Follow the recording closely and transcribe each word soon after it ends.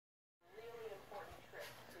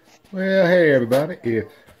Well, hey everybody,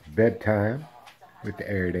 it's bedtime with the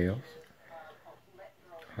Airedales.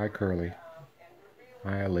 Hi Curly.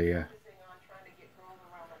 Hi Aaliyah.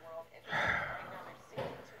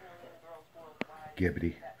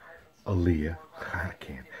 Gibbity. Aaliyah. I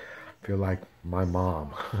can't. Feel like my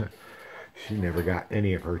mom. She never got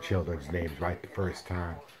any of her children's names right the first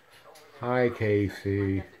time. Hi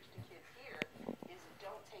Casey.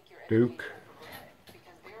 Duke.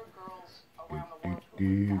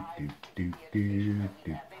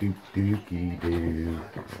 Dookie-doo.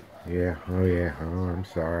 Yeah, oh yeah, oh I'm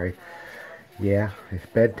sorry. Yeah, it's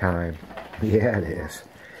bedtime. Yeah it is.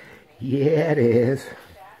 Yeah it is.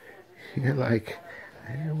 You're like,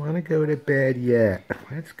 I don't want to go to bed yet.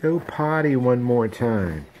 Let's go potty one more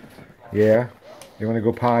time. Yeah? You want to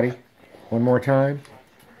go potty? One more time?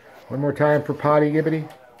 One more time for potty, Gibbity?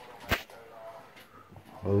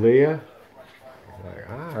 Aaliyah? Like,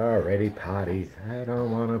 I already potty. I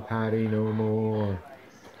don't want to potty no more.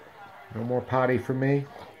 No more potty for me?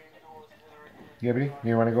 Gibbity,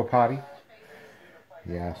 you want to go potty?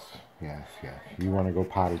 Yes, yes, yes. You want to go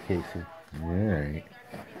potty, Casey? Alright.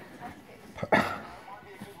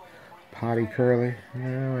 Potty Curly?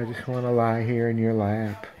 No, I just want to lie here in your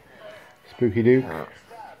lap. Spooky Duke?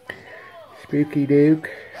 Spooky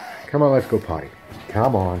Duke? Come on, let's go potty.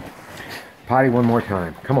 Come on. Potty one more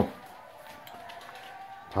time. Come on.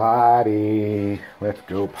 Potty. Let's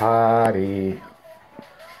go potty.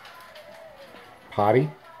 Potty?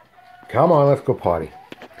 Come on, let's go potty.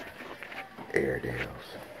 Airedales.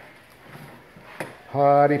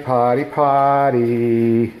 Potty, potty,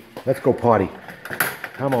 potty. Let's go potty.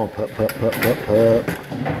 Come on, pup, pup, pup, pup, pup.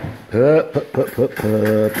 Pup, pup, pup, pup,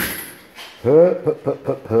 pup. Pup, pup, pup,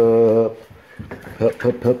 pup, pup. Pup,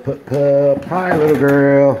 pup, pup, pup, pup. Hi, little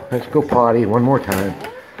girl. Let's go potty one more time.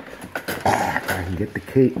 I can get the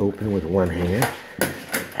gate open with one hand.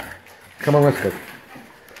 Come on, let's go.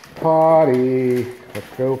 Potty. Let's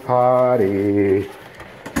go potty.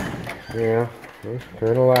 Yeah, let's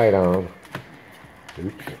turn the light on.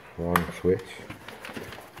 Oops, wrong switch.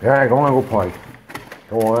 Alright, go on, go potty.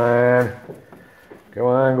 Go on. Go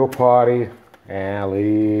on, go potty.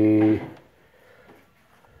 Allie.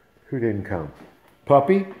 Who didn't come?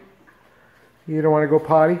 Puppy? You don't want to go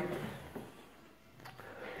potty?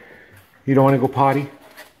 You don't want to go potty?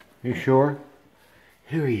 You sure?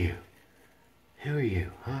 Who are you? Who are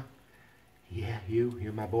you, huh? Yeah, you?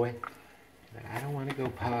 You're my boy? I don't want to go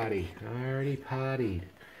potty. I already pottied.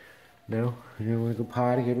 No? You don't want to go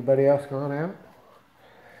potty? Everybody else gone out?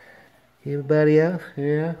 Everybody else?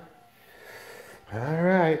 Yeah?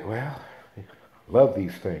 Alright, well, love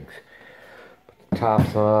these things. Put the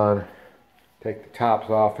tops on, take the tops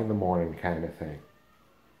off in the morning kind of thing.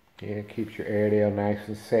 Yeah, keeps your Airedale nice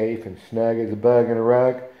and safe and snug as a bug in a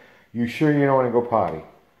rug. You sure you don't want to go potty?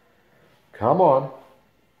 Come on.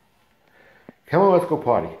 Come on, let's go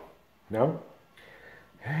potty. No?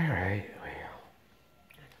 Alright,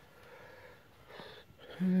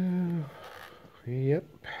 well. Yep,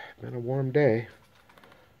 been a warm day.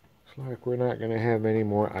 Looks like we're not going to have any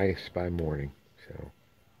more ice by morning. So,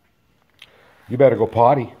 you better go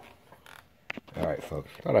potty. Alright,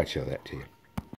 folks, thought I'd show that to you.